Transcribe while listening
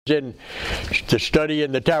in the study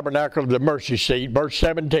in the tabernacle of the mercy seat, verse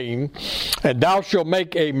 17, and thou shalt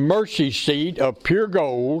make a mercy seat of pure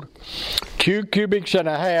gold, 2 cubits and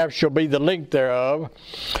a half shall be the length thereof,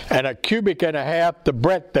 and 1 cubit and a half the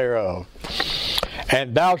breadth thereof.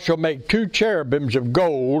 And thou shalt make 2 cherubims of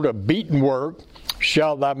gold of beaten work,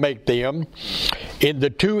 shalt thou make them, in the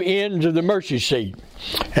 2 ends of the mercy seat,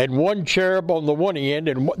 and 1 cherub on the one end,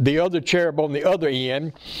 and the other cherub on the other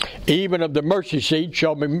end, even of the mercy seat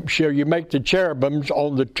shall you make the cherubims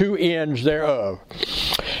on the 2 ends thereof.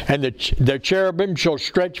 And the cherubim shall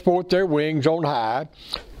stretch forth their wings on high,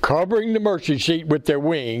 covering the mercy seat with their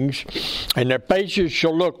wings, and their faces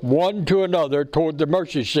shall look one to another toward the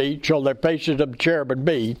mercy seat, shall their faces of the cherubim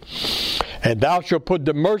be. And thou shalt put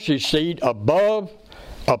the mercy seat above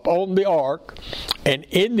upon the ark, and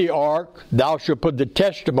in the ark thou shalt put the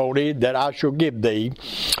testimony that I shall give thee.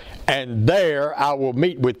 And there I will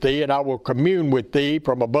meet with thee, and I will commune with thee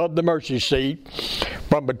from above the mercy seat,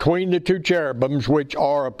 from between the 2 cherubims which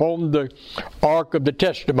are upon the ark of the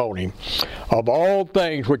testimony, of all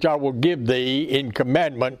things which I will give thee in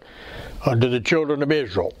commandment unto the children of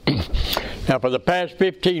Israel. Now, for the past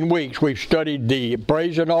 15 weeks, we've studied the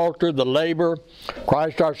brazen altar, the laver,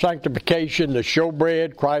 Christ our sanctification, the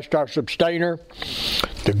showbread, Christ our sustainer,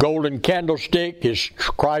 the golden candlestick is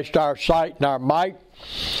Christ our sight and our might,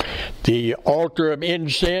 the altar of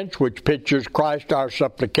incense, which pictures Christ our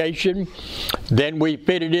supplication. Then we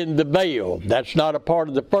fitted in the veil. That's not a part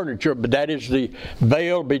of the furniture, but that is the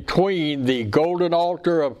veil between the golden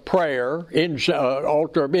altar of prayer,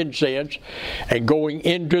 altar of incense, and going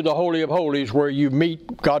into the Holy of Holies where you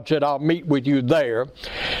meet. God said, I'll meet with you there.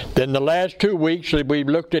 Then the last 2 weeks, we've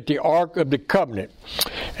looked at the Ark of the Covenant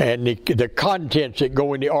and the contents that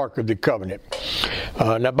go in the Ark of the Covenant.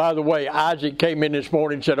 Now, by the way, Isaac came in this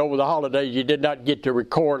morning and said over the holidays he did not get to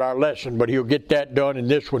record our lesson, but he'll get that done in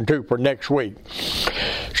this one too for next week.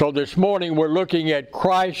 So this morning we're looking at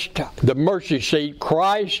Christ, the mercy seat,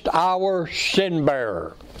 Christ our sin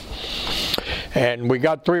bearer. And we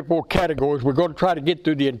got 3 or 4 categories. We're going to try to get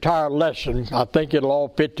through the entire lesson. I think it'll all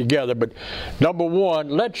fit together. But number 1,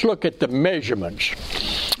 let's look at the measurements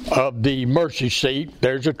of the mercy seat.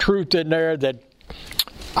 There's a truth in there that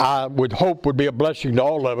I would hope would be a blessing to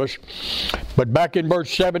all of us. But back in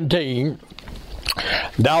verse 17,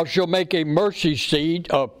 thou shalt make a mercy seat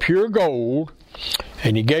of pure gold,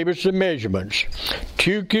 and he gave us the measurements.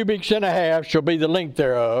 2 cubits and a half shall be the length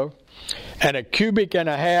thereof, and 1 cubit and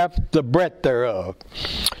a half the breadth thereof.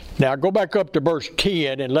 Now go back up to verse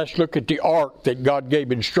 10 and let's look at the ark that God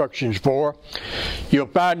gave instructions for. You'll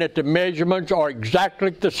find that the measurements are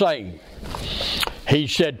exactly the same. He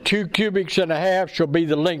said 2 cubits and a half shall be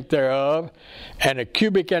the length thereof, and 1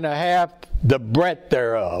 cubit and a half the breadth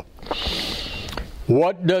thereof.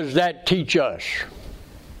 What does that teach us?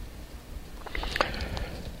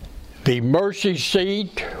 The mercy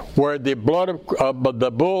seat where the blood of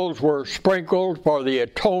the bulls were sprinkled for the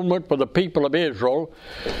atonement for the people of Israel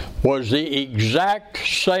was the exact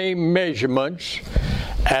same measurements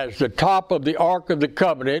as the top of the Ark of the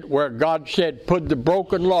Covenant, where God said, put the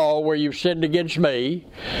broken law where you sinned against me,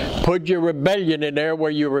 put your rebellion in there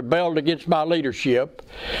where you rebelled against my leadership,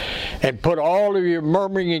 and put all of your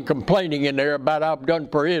murmuring and complaining in there about I've done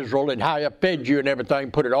for Israel and how I fed you and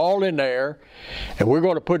everything, put it all in there, and we're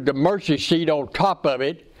going to put the mercy seat on top of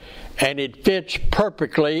it, and it fits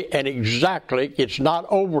perfectly and exactly. It's not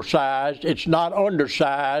oversized. It's not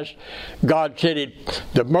undersized. God said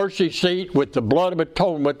the mercy seat with the blood of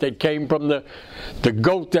atonement that came from the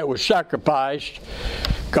goat that was sacrificed,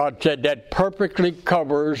 God said that perfectly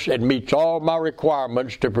covers and meets all my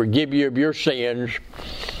requirements to forgive you of your sins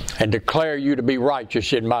and declare you to be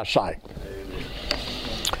righteous in my sight.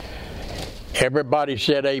 Everybody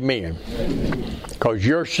said amen. Because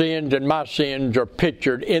your sins and my sins are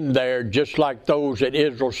pictured in there just like those that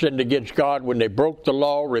Israel sinned against God when they broke the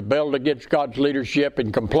law, rebelled against God's leadership,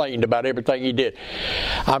 and complained about everything He did.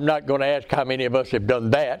 I'm not going to ask how many of us have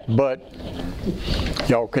done that, but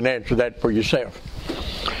y'all can answer that for yourself.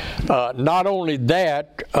 Not only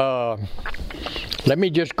that, let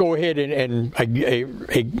me just go ahead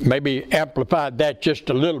and maybe amplify that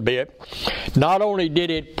just a little bit. Not only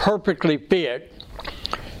did it perfectly fit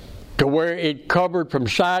to where it covered from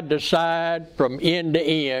side to side, from end to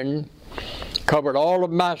end, covered all of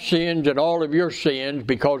my sins and all of your sins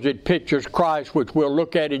because it pictures Christ, which we'll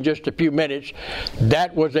look at in just a few minutes.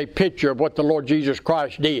 That was a picture of what the Lord Jesus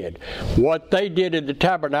Christ did. What they did in the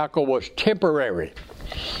tabernacle was temporary.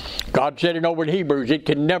 God said it over in Hebrews, it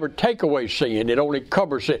can never take away sin. It only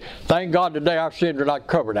covers it. Thank God today our sins are not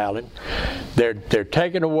covered, Alan. They're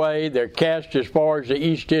taken away. They're cast as far as the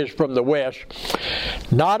east is from the west.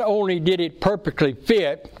 Not only did it perfectly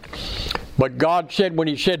fit, but God said when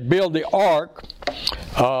He said build the ark,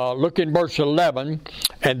 look in verse 11,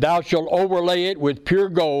 and thou shalt overlay it with pure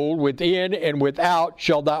gold, within and without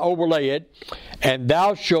shalt thou overlay it, and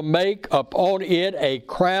thou shalt make upon it a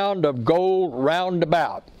crown of gold round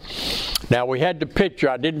about. Now we had the picture.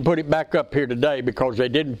 I didn't put it back up here today because they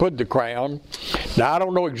didn't put the crown. Now I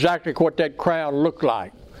don't know exactly what that crown looked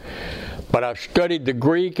like, but I've studied the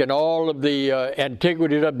Greek and all of the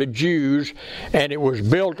antiquities of the Jews, and it was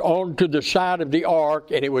built onto the side of the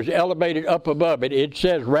ark, and it was elevated up above it. It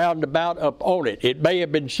says roundabout up on it. It may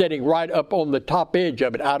have been sitting right up on the top edge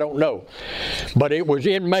of it. I don't know. But it was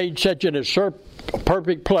made such in a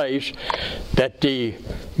perfect place that the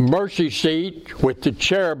mercy seat with the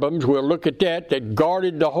cherubims, we'll look at that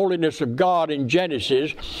guarded the holiness of God in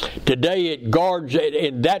Genesis. Today it guards,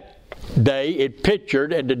 in that day it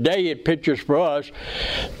pictured, and today it pictures for us,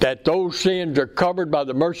 that those sins are covered by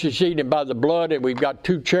the mercy seat and by the blood, and we've got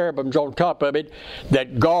two cherubims on top of it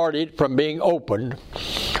that guard it from being opened.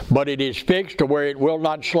 But it is fixed to where it will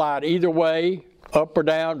not slide either way, up or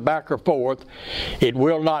down, back or forth. It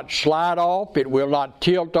will not slide off. It will not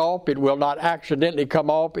tilt off. It will not accidentally come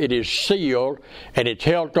off. It is sealed, and it's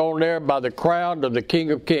held on there by the crown of the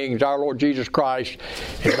King of Kings, our Lord Jesus Christ.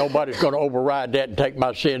 And nobody's going to override that and take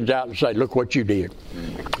my sins out and say, look what you did.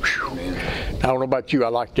 Whew. I don't know about you. I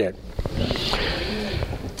like that.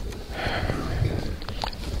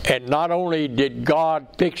 And not only did God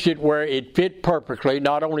fix it where it fit perfectly,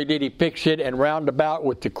 not only did He fix it and round about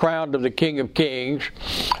with the crown of the King of Kings.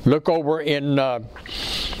 Look over in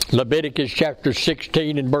Leviticus chapter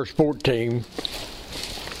 16 and verse 14.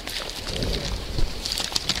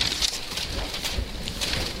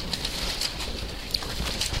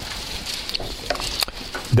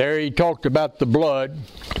 There He talked about the blood.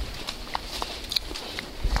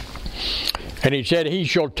 And He said, He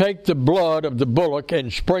shall take the blood of the bullock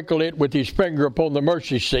and sprinkle it with his finger upon the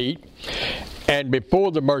mercy seat. And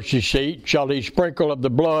before the mercy seat shall he sprinkle of the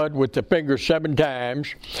blood with the finger 7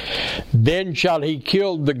 times. Then shall he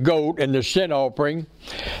kill the goat and the sin offering,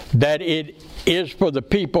 that it is for the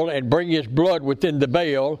people, and bring his blood within the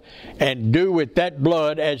veil, and do with that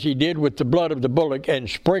blood as he did with the blood of the bullock, and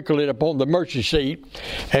sprinkle it upon the mercy seat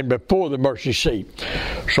and before the mercy seat.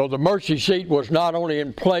 So the mercy seat was not only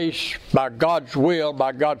in place by God's will,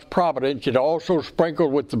 by God's providence, it also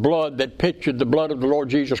sprinkled with the blood that pictured the blood of the Lord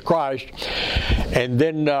Jesus Christ. And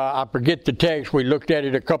then I forget the text, we looked at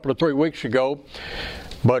it a couple of 3 weeks ago.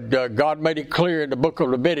 But God made it clear in the book of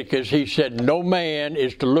Leviticus. He said, no man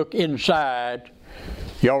is to look inside.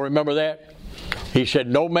 Y'all remember that? He said,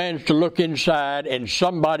 no man's to look inside, and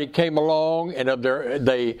somebody came along and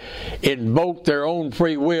they invoked their own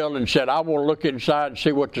free will and said, I want to look inside and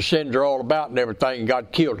see what the sins are all about and everything, and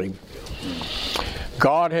God killed him.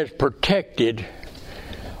 God has protected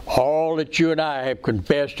all that you and I have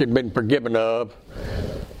confessed and been forgiven of,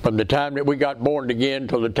 from the time that we got born again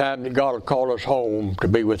till the time that God will call us home to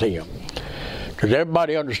be with Him. Does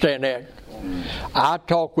everybody understand that? I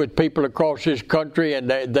talk with people across this country, and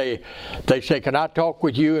they say, can I talk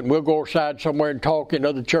with you? And we'll go outside somewhere and talk in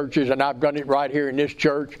other churches, and I've done it right here in this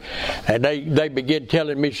church. And they begin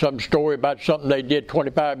telling me some story about something they did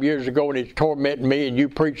 25 years ago, and it's tormenting me, and you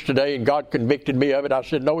preached today, and God convicted me of it. I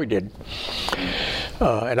said, no, He didn't.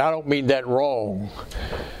 And I don't mean that wrong.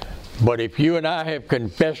 But if you and I have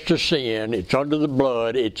confessed a sin, it's under the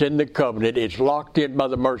blood, it's in the covenant, it's locked in by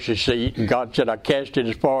the mercy seat, and God said, I cast it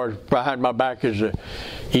as far as behind my back as the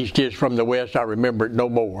east is from the west, I remember it no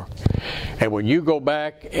more. And when you go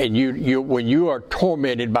back and when you are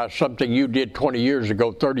tormented by something you did 20 years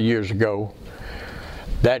ago, 30 years ago,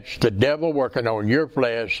 that's the devil working on your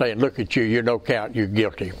flesh saying, look at you, you're no count, you're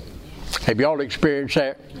guilty. Have you all experienced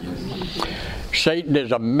that? Satan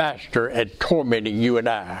is a master at tormenting you and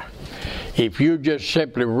I. If you just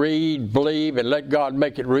simply read, believe, and let God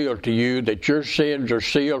make it real to you that your sins are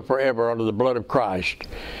sealed forever under the blood of Christ,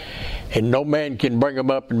 and no man can bring them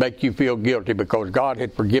up and make you feel guilty, because God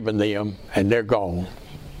had forgiven them, and they're gone.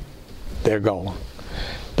 They're gone.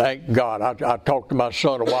 Thank God. I talked to my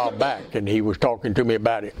son a while back, and he was talking to me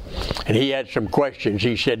about it. And he had some questions.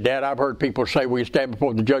 He said, Dad, I've heard people say we stand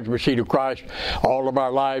before the judgment seat of Christ, all of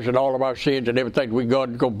our lives and all of our sins and everything we're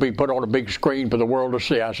going to be put on a big screen for the world to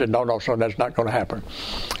see. I said, no, son, that's not going to happen.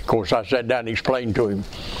 Of course, I sat down and explained to him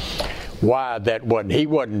why that wasn't. He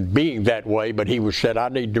wasn't being that way, but he was said, I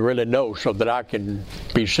need to really know so that I can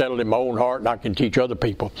be settled in my own heart and I can teach other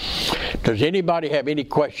people. Does anybody have any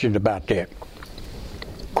questions about that?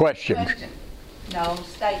 Questions? Question. No,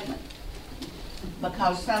 statement.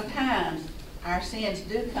 Because sometimes our sins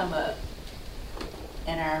do come up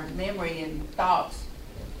in our memory and thoughts,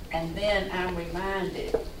 and then I'm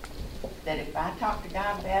reminded that if I talk to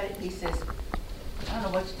God about it, He says, I don't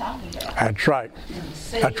know what you're talking about. That's right.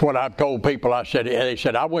 That's what I've told people. I said, they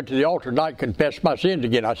said, I went to the altar tonight and confessed my sins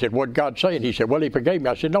again. I said, what did God say? And he said, well, He forgave me.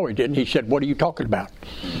 I said, no, He didn't. He said, what are you talking about?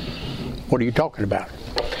 What are you talking about?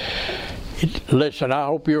 Listen, I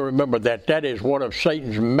hope you remember that. That is one of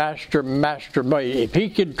Satan's master. If he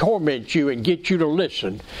can torment you and get you to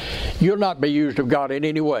listen, you'll not be used of God in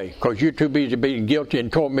any way, because you're too busy being guilty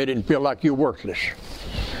and tormented and feel like you're worthless.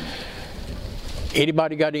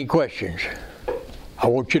 Anybody got any questions? I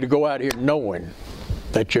want you to go out here knowing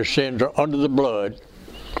that your sins are under the blood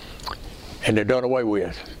and they're done away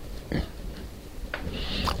with.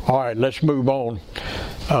 All right, let's move on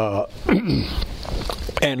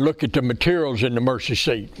and look at the materials in the mercy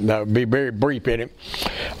seat. Now, I'll be very brief in it.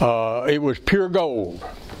 It was pure gold.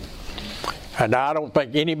 And I don't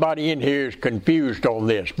think anybody in here is confused on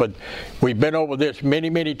this, but we've been over this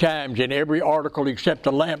many times in every article except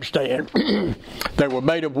the lampstand. They were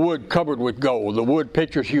made of wood covered with gold. The wood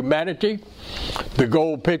pictures humanity. The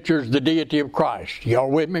gold pictures the deity of Christ.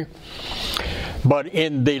 Y'all with me? But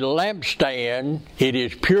in the lampstand, it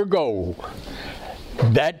is pure gold.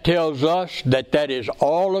 That tells us that that is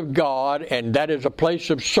all of God, and that is a place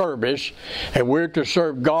of service, and we're to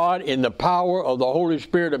serve God in the power of the Holy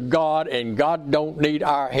Spirit of God, and God don't need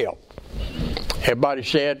our help. Everybody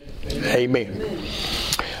said amen.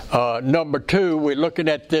 Number two, we're looking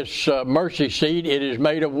at this mercy seat. It is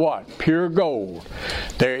made of what? Pure gold.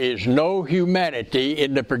 There is no humanity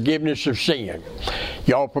in the forgiveness of sin.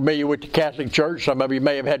 Y'all familiar with the Catholic Church? Some of you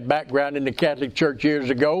may have had background in the Catholic Church years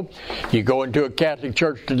ago. You go into a Catholic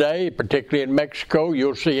church today, particularly in Mexico,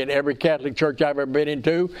 you'll see in every Catholic church I've ever been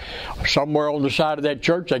into, somewhere on the side of that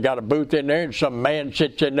church, they got a booth in there, and some man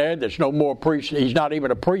sits in there that's no more priest. He's not even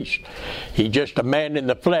a priest. He's just a man in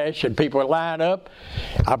the flesh, and people line up.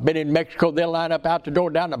 I've been in Mexico, they'll line up out the door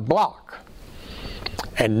down the block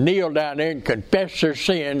and kneel down there and confess their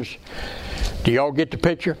sins. Do y'all get the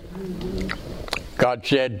picture? God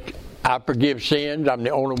said, I forgive sins. I'm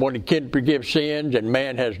the only one that can forgive sins, and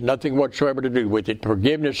man has nothing whatsoever to do with it.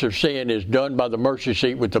 Forgiveness of sin is done by the mercy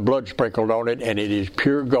seat with the blood sprinkled on it, and it is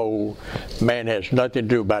pure gold. Man has nothing to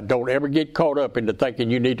do about it. Don't ever get caught up into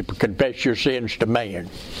thinking you need to confess your sins to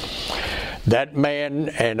man. That man,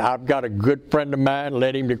 and I've got a good friend of mine,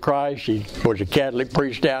 led him to Christ. He was a Catholic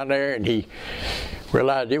priest down there, and he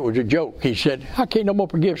realized it was a joke. He said, I can't no more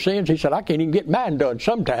forgive sins. He said, I can't even get mine done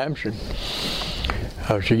sometimes. And,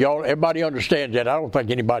 so y'all, everybody understands that. I don't think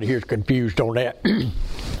anybody here is confused on that.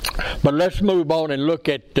 But let's move on and look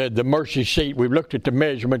at the mercy seat. We've looked at the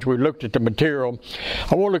measurements. We've looked at the material.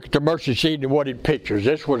 I want to look at the mercy seat and what it pictures.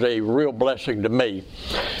 This was a real blessing to me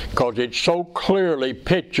because it so clearly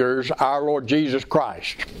pictures our Lord Jesus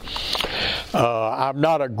Christ. I'm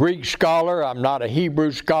not a Greek scholar. I'm not a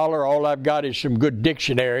Hebrew scholar. All I've got is some good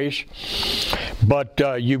dictionaries. But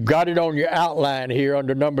you've got it on your outline here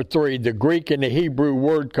under number 3, the Greek and the Hebrew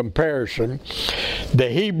word comparison. The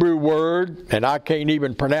Hebrew word, and I can't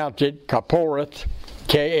even pronounce it, kaporeth,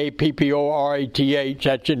 K-A-P-P-O-R-A-T-H,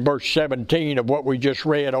 that's in verse 17 of what we just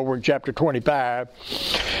read over in chapter 25,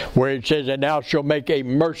 where it says, and thou shalt make a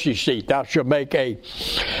mercy seat, thou shalt make a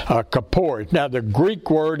kaporeth. Now the Greek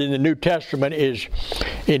word in the New Testament is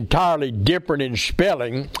entirely different in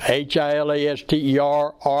spelling,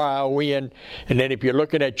 H-I-L-A-S-T-E-R-R-I-O-N, and then if you're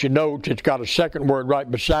looking at your notes, it's got a second word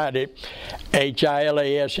right beside it,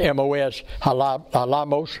 H-I-L-A-S-M-O-S,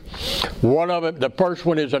 halamos. One of them, the first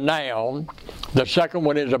one is a noun, the second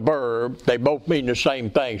one is a verb. They both mean the same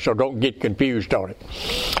thing, so don't get confused on it.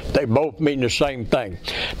 They both mean the same thing.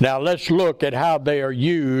 Now let's look at how they are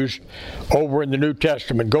used over in the New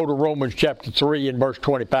Testament. Go to Romans chapter 3 and verse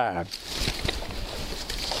 25.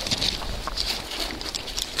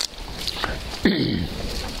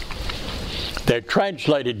 They're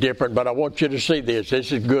translated different, but I want you to see this.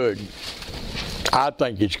 This is good. I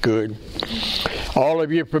think it's good. All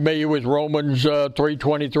of you are familiar with Romans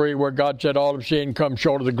 3:23, where God said all of sin comes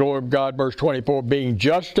short of the glory of God. Verse 24, being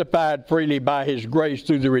justified freely by His grace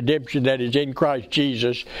through the redemption that is in Christ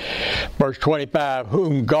Jesus. Verse 25,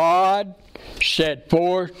 whom God set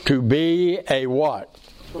forth to be a what?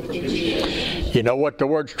 You know what the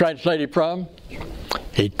word's translated from?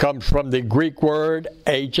 It comes from the Greek word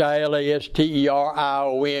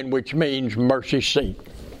H-I-L-A-S-T-E-R-I-O-N, which means mercy seat.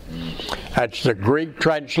 That's the Greek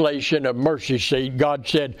translation of mercy seat. God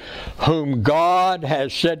said, whom God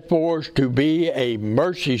has set forth to be a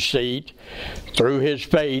mercy seat through His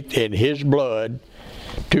faith in His blood.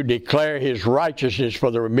 to declare his righteousness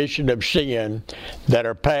for the remission of sin that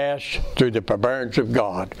are passed through the forbearance of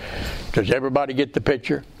God. Does everybody get the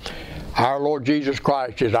picture? Our Lord Jesus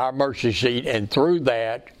Christ is our mercy seat, and through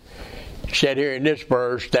that, said here in this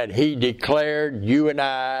verse, that he declared you and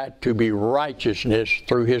I to be righteousness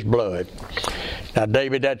through his blood. Now,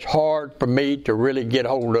 David, that's hard for me to really get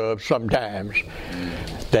hold of sometimes,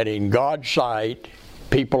 that in God's sight,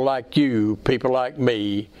 people like you, people like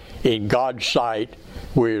me, in God's sight,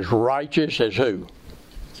 we're as righteous as who?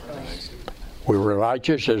 We're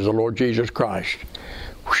righteous as the Lord Jesus Christ.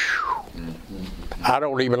 Whew. I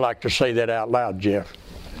don't even like to say that out loud, Jeff,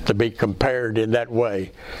 to be compared in that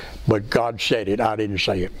way. But God said it. I didn't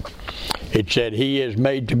say it. It said he is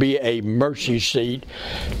made to be a mercy seat.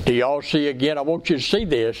 Do y'all see again? I want you to see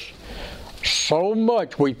this. So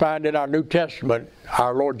much we find in our New Testament,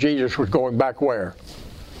 our Lord Jesus was going back where?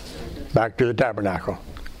 Back to the tabernacle.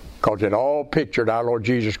 Because it all pictured our Lord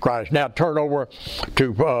Jesus Christ. Now turn over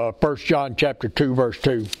to 1 John chapter 2, verse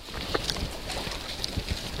 2.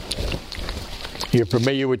 You're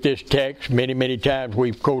familiar with this text. Many, many times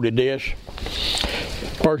we've quoted this.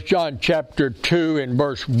 1 John chapter 2 and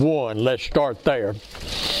verse 1. Let's start there.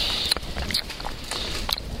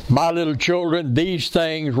 My little children, these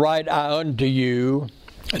things write I unto you,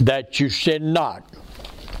 that you sin not.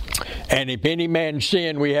 And if any man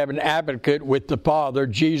sin, we have an advocate with the Father,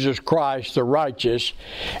 Jesus Christ the righteous,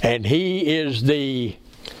 and he is the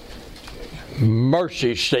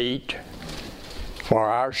mercy seat for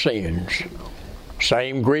our sins.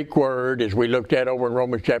 Same Greek word as we looked at over in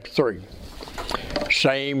Romans chapter 3.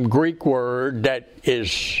 Same Greek word that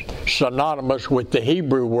is synonymous with the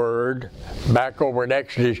Hebrew word back over in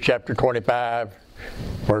Exodus chapter 25,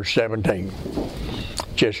 verse 17.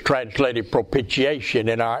 Just translated propitiation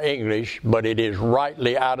in our English, but it is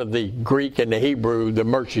rightly out of the Greek and the Hebrew, the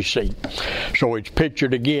mercy seat. So it's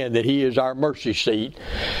pictured again that he is our mercy seat.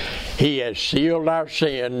 He has sealed our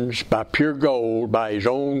sins by pure gold, by his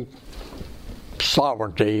own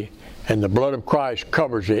sovereignty, and the blood of Christ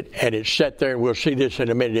covers it, and it's set there, and we'll see this in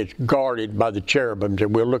a minute. It's guarded by the cherubims,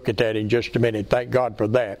 and we'll look at that in just a minute. Thank God for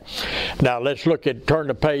that. Now let's turn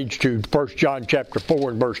the page to 1 John chapter 4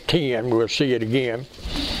 and verse 10. We'll see it again.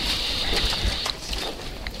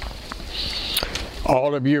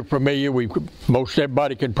 All of you are familiar. Most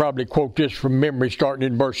everybody can probably quote this from memory, starting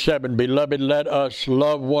in verse 7. Beloved, let us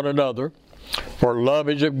love one another. For love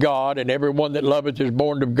is of God, and everyone that loveth is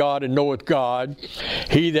born of God and knoweth God.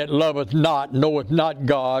 He that loveth not knoweth not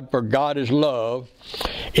God, for God is love.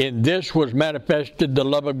 In this was manifested the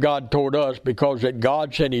love of God toward us, because that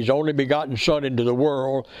God sent his only begotten Son into the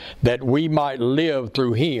world, that we might live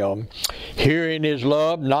through him. Herein is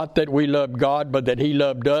love, not that we loved God, but that he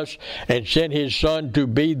loved us, and sent his Son to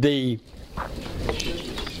be the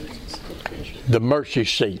mercy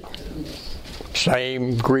seat.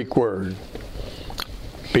 Same Greek word.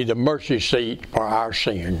 Be the mercy seat for our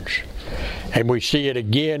sins. And we see it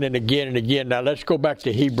again and again and again. Now let's go back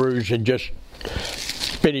to Hebrews and just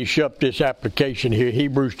finish up this application here.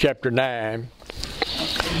 Hebrews chapter 9.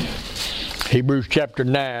 Hebrews chapter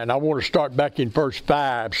 9. I want to start back in verse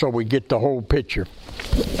 5 so we get the whole picture.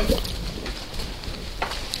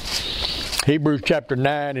 Hebrews chapter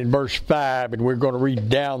 9 and verse 5, and we're going to read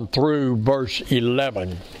down through verse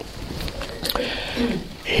 11.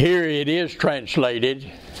 Here it is translated,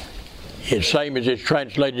 it's same as it's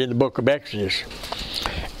translated in the book of Exodus.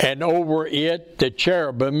 And over it the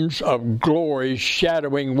cherubims of glory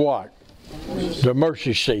shadowing what? The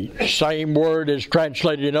mercy seat. Same word as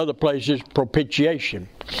translated in other places, propitiation.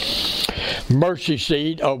 Mercy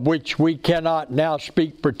seat, of which we cannot now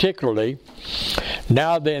speak particularly.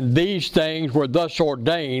 Now then, these things were thus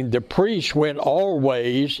ordained. The priests went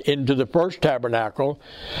always into the first tabernacle,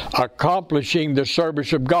 accomplishing the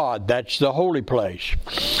service of God. That's the holy place.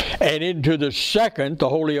 And into the second, the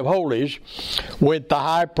Holy of Holies, went the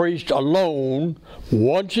high priest alone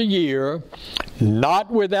once a year,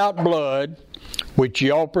 not without blood, which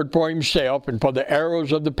he offered for himself and for the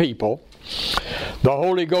errors of the people. The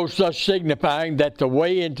Holy Ghost thus signifying that the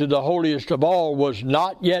way into the holiest of all was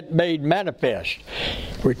not yet made manifest.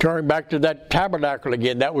 Returning back to that tabernacle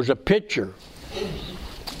again, that was a picture.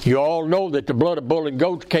 You all know that the blood of bull and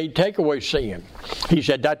goats can't take away sin. He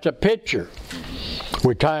said that's a picture.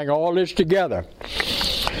 We're tying all this together.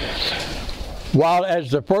 While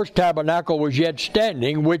as the first tabernacle was yet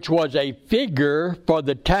standing, which was a figure for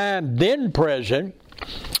the time then present,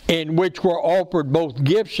 in which were offered both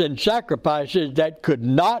gifts and sacrifices that could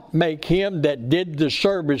not make him that did the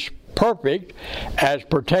service perfect as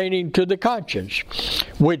pertaining to the conscience,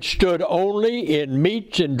 which stood only in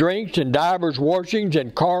meats and drinks and divers washings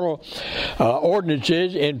and carnal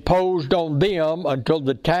ordinances imposed on them until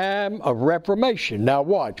the time of Reformation. Now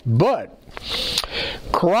watch. But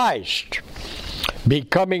Christ,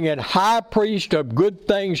 becoming a high priest of good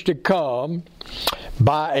things to come,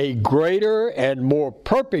 by a greater and more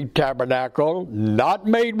perfect tabernacle, not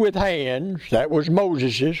made with hands, that was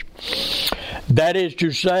Moses's, that is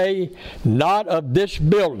to say, not of this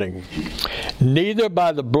building, neither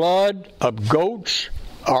by the blood of goats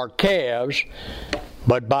or calves,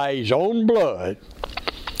 but by his own blood,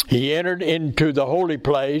 he entered into the holy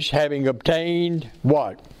place, having obtained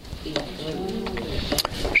what?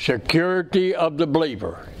 Security of the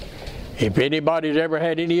believer. If anybody's ever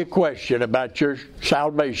had any question about your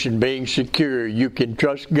salvation being secure, you can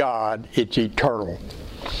trust God. It's eternal.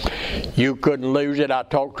 You couldn't lose it. I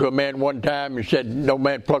talked to a man one time and said, no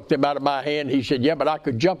man plucked them out of my hand. He said, yeah, but I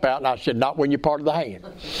could jump out. And I said, not when you're part of the hand.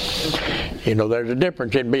 You know, there's a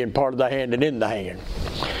difference in being part of the hand and in the hand.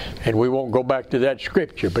 And we won't go back to that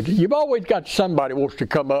scripture. But you've always got somebody who wants to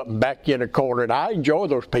come up and back you in a corner. And I enjoy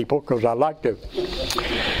those people because I like to...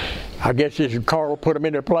 I guess this is Carl put them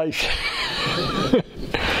in their place.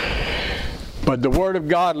 But the Word of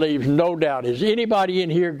God leaves no doubt. Has anybody in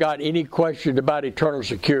here got any questions about eternal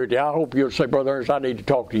security? I hope you'll say, Brother Ernest, I need to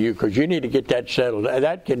talk to you because you need to get that settled.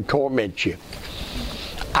 That can torment you.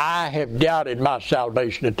 I have doubted my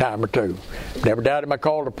salvation a time or two. Never doubted my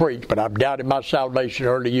call to preach, but I've doubted my salvation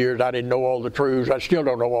in early years. I didn't know all the truths. I still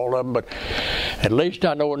don't know all of them, but at least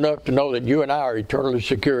I know enough to know that you and I are eternally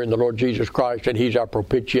secure in the Lord Jesus Christ, and He's our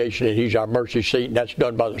propitiation, and He's our mercy seat, and that's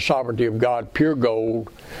done by the sovereignty of God, pure gold.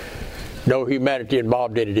 No humanity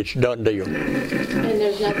involved in it. It's a done deal. And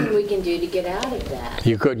there's nothing we can do to get out of that.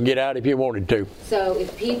 You couldn't get out if you wanted to. So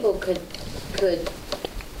if people could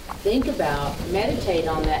think about, meditate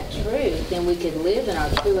on that truth, then we could live in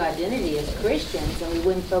our true identity as Christians, and we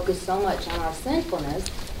wouldn't focus so much on our sinfulness.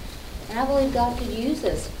 And I believe God could use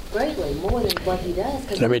us greatly, more than what He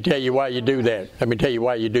does. Let me tell you why you do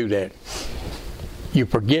that. You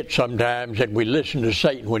forget sometimes that we listen to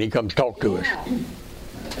Satan when he comes talk to us.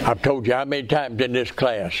 I've told you how many times in this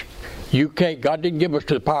class, God didn't give us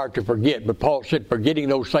the power to forget, but Paul said forgetting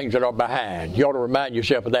those things that are behind. You ought to remind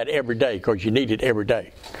yourself of that every day because you need it every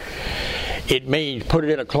day. It means put it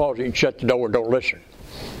in a closet and shut the door and don't listen.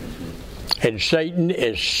 And Satan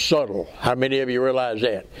is subtle. How many of you realize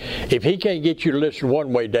that? If he can't get you to listen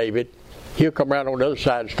one way, David, he'll come around on the other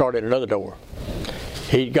side and start at another door.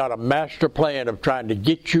 He's got a master plan of trying to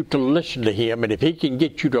get you to listen to him, and if he can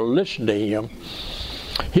get you to listen to him,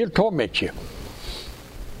 he'll torment you.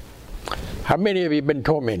 How many of you have been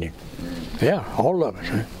tormented? Yeah, all of us.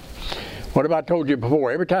 Huh? What have I told you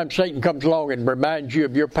before? Every time Satan comes along and reminds you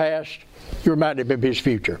of your past, you remind him of his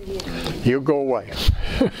future. He'll go away.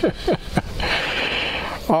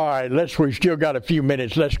 All right, we've still got a few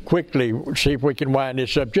minutes. Let's quickly see if we can wind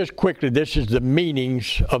this up. Just quickly, this is the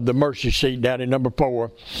meanings of the mercy seat down in number 4.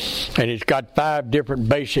 And it's got 5 different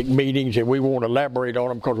basic meanings, and we won't elaborate on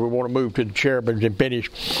them because we want to move to the cherubims and finish.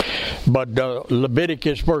 But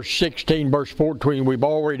Leviticus verse 16, verse 14, we've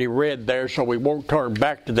already read there, so we won't turn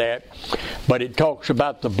back to that. But it talks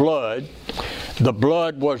about the blood. The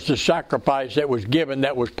blood was the sacrifice that was given,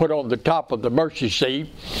 that was put on the top of the mercy seat.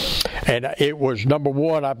 And it was, number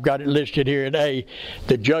 1, I've got it listed here in A,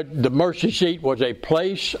 the mercy seat was a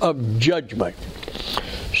place of judgment.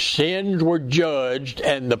 Sins were judged,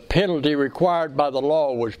 and the penalty required by the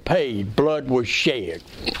law was paid. Blood was shed.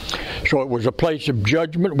 So it was a place of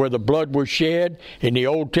judgment where the blood was shed. In the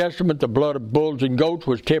Old Testament, the blood of bulls and goats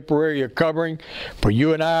was temporary covering. For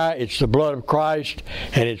you and I, it's the blood of Christ,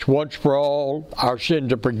 and it's once for all. Our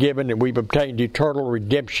sins are forgiven, and we've obtained eternal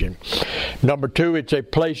redemption. Number 2, it's a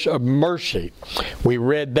place of mercy. We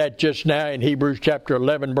read that just now in Hebrews chapter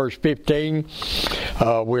 11, verse 15.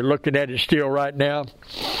 We're looking at it still right now.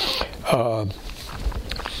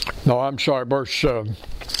 Verse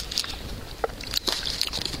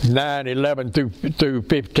 9, 11 through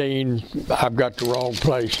 15. I've got the wrong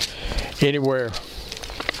place. Anywhere.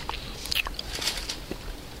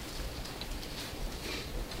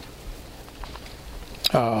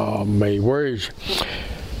 Where is...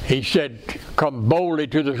 He said, come boldly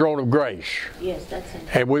to the throne of grace. Yes, that's it.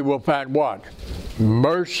 And we will find what?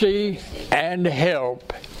 Mercy and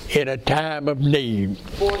help in a time of need.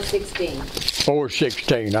 4:16.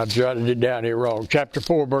 4:16. I jotted it down here wrong. Chapter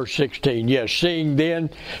 4, verse 16. Yes, seeing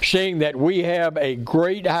that we have a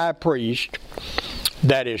great high priest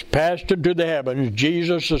that is passed into the heavens,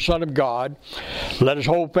 Jesus the Son of God. Let us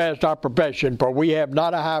hold fast our profession, for we have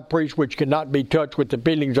not a high priest which cannot be touched with the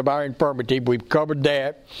feelings of our infirmity. We've covered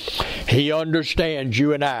that. He understands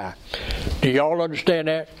you and I. Do y'all understand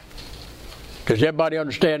that? Does everybody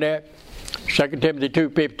understand that? 2 Timothy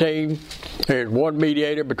 2:15, there's one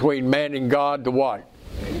mediator between man and God, the what?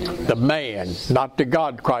 The man, not the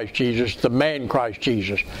God Christ Jesus, the man Christ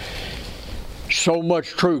Jesus. So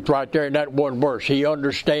much truth right there in that one verse. He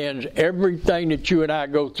understands everything that you and I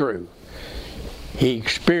go through. He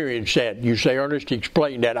experienced that. You say, Ernest,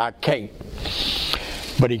 explain that. I can't.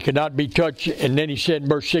 But he cannot be touched. And then he said in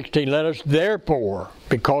verse 16, let us therefore,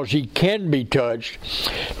 because he can be touched,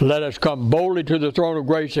 let us come boldly to the throne of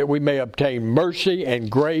grace that we may obtain mercy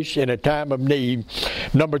and grace in a time of need.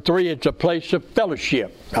 Number 3, it's a place of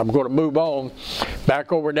fellowship. I'm going to move on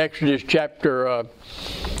back over in Exodus chapter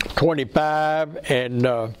 25 and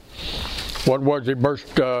what was it, verse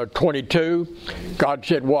 22? God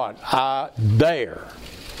said what? There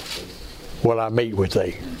will I meet with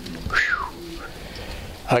thee. Whew.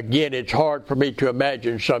 Again, it's hard for me to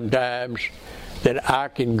imagine sometimes that I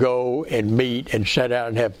can go and meet and sit down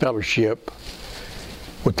and have fellowship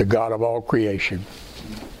with the God of all creation.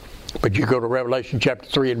 But you go to Revelation chapter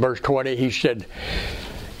 3 and verse 20, he said,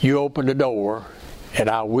 you open the door and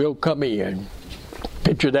I will come in.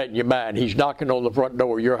 Picture that in your mind. He's knocking on the front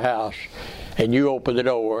door of your house and you open the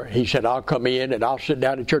door. He said, I'll come in and I'll sit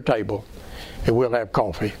down at your table and we'll have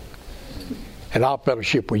coffee. And I'll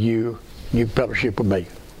fellowship with you, you fellowship with me.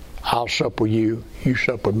 I'll sup with you, you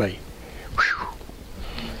sup with me. Whew.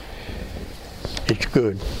 It's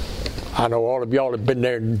good. I know all of y'all have been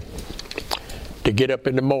there to get up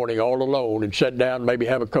in the morning all alone and sit down, maybe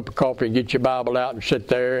have a cup of coffee and get your Bible out and sit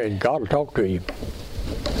there and God will talk to you.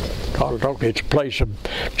 God will talk to you. It's a place of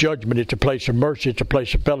judgment. It's a place of mercy. It's a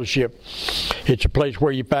place of fellowship. It's a place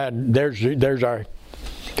where you find, there's our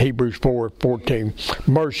Hebrews 4:14,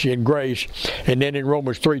 mercy and grace. And then in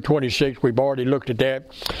Romans 3:26, we've already looked at that.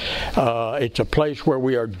 It's a place where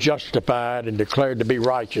we are justified and declared to be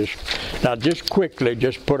righteous. Now just quickly,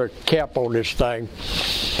 just put a cap on this thing.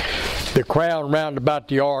 The crown round about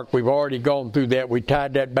the ark, we've already gone through that. We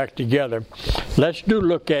tied that back together. Let's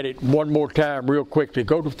look at it one more time real quickly.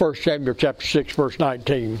 Go to 1 Samuel chapter 6, verse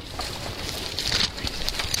 19.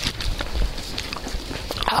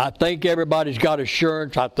 I think everybody's got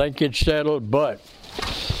assurance. I think it's settled, but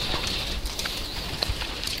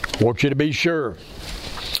I want you to be sure.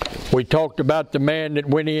 We talked about the man that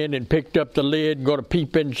went in and picked up the lid, going to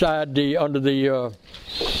peep inside under the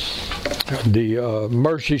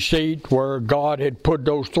mercy seat where God had put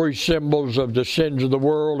those 3 symbols of the sins of the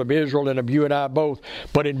world, of Israel, and of you and I both.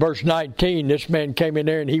 But in verse 19, this man came in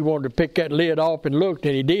there and he wanted to pick that lid off and looked,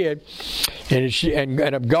 and he did.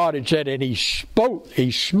 And of God it said, and he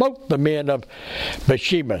smote the men of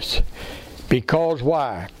Behemoth. Because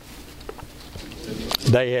why?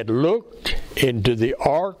 They had looked into the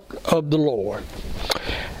ark of the Lord.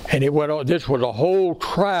 And it went on. This was a whole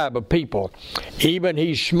tribe of people. Even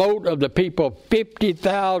he smote of the people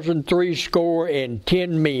 50,000 threescore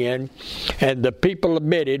men, and the people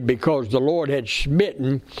admitted, because the Lord had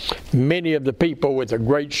smitten many of the people with a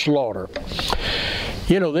great slaughter.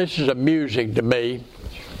 You know, this is amusing to me.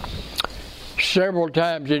 Several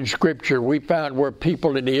times in Scripture we found where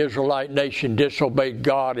people in the Israelite nation disobeyed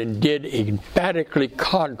God and did emphatically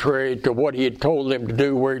contrary to what He had told them to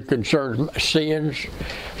do where it concerns sins,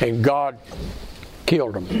 and God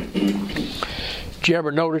killed them. Did you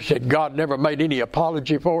ever notice that God never made any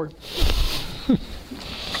apology for it?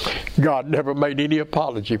 God never made any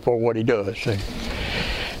apology for what He does.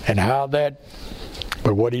 And how that,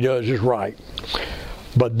 but what He does is right.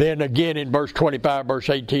 But then again in verse 25, verse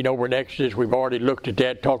 18 over in Exodus, we've already looked at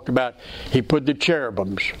that, talked about He put the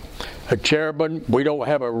cherubims. A cherubim, we don't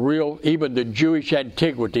have a real, even the Jewish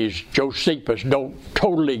antiquities, Josephus don't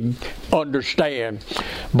totally understand,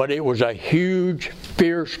 but it was a huge,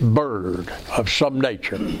 fierce bird of some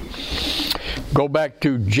nature. Go back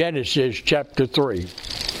to Genesis chapter 3.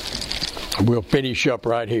 We'll finish up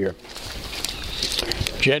right here.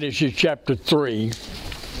 Genesis chapter 3.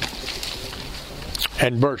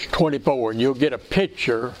 And verse 24, and you'll get a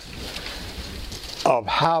picture of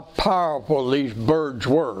how powerful these birds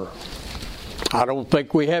were. I don't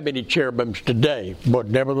think we have any cherubims today, but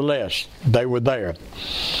nevertheless, they were there.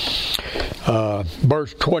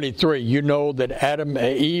 Verse 23, you know that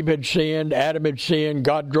Eve had sinned, Adam had sinned,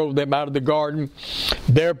 God drove them out of the garden.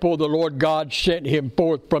 Therefore the Lord God sent him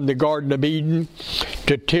forth from the Garden of Eden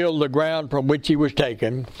to till the ground from which he was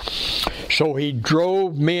taken. So he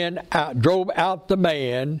drove out the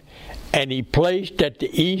man, And he placed at the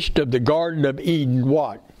east of the Garden of Eden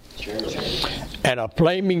what? And a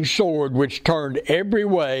flaming sword which turned every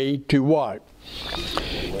way to what?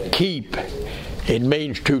 Keep. It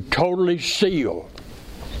means to totally seal.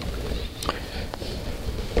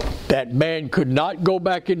 That man could not go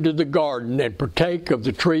back into the garden and partake of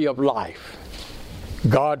the tree of life.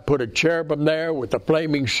 God put a cherubim there with a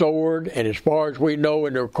flaming sword, and as far as we know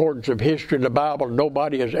in the accordance of history in the Bible,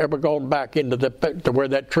 nobody has ever gone back into to where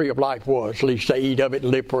that tree of life was. At least they eat of it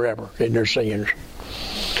and live forever in their sins.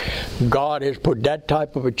 God has put that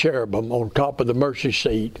type of a cherubim on top of the mercy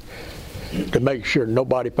seat to make sure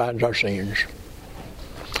nobody finds our sins.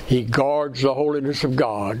 He guards the holiness of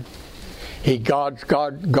God. He guards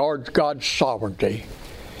God's sovereignty.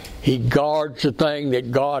 He guards the thing that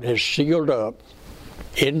God has sealed up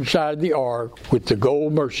inside the ark with the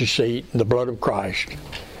gold mercy seat and the blood of Christ.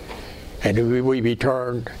 And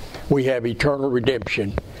we have eternal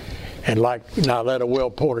redemption. And like Nyletta well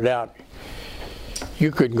pointed out,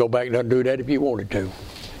 you couldn't go back and undo that if you wanted to.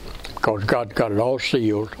 Because God's got it all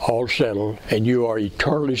sealed, all settled, and you are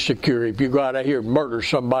eternally secure. If you go out here and murder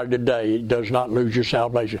somebody today, it does not lose your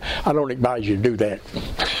salvation. I don't advise you to do that.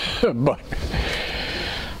 But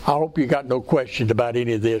I hope you got no questions about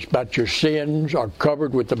any of this. About your sins are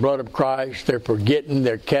covered with the blood of Christ. They're forgotten.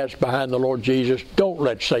 They're cast behind the Lord Jesus. Don't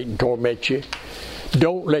let Satan torment you.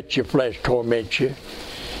 Don't let your flesh torment you.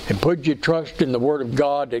 And put your trust in the Word of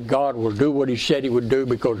God that God will do what He said He would do,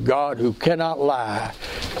 because God, who cannot lie,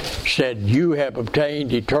 said you have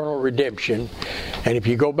obtained eternal redemption. And if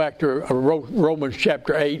you go back to Romans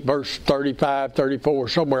chapter 8, verse 35, 34,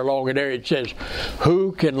 somewhere along in there, it says,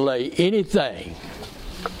 who can lay anything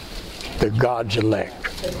to God's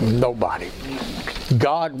elect? Nobody.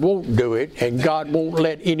 God won't do it, and God won't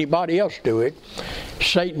let anybody else do it.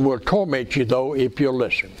 Satan will torment you, though, if you'll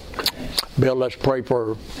listen. Bill, let's pray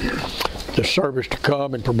for the service to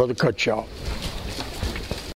come and for Brother Cutshaw.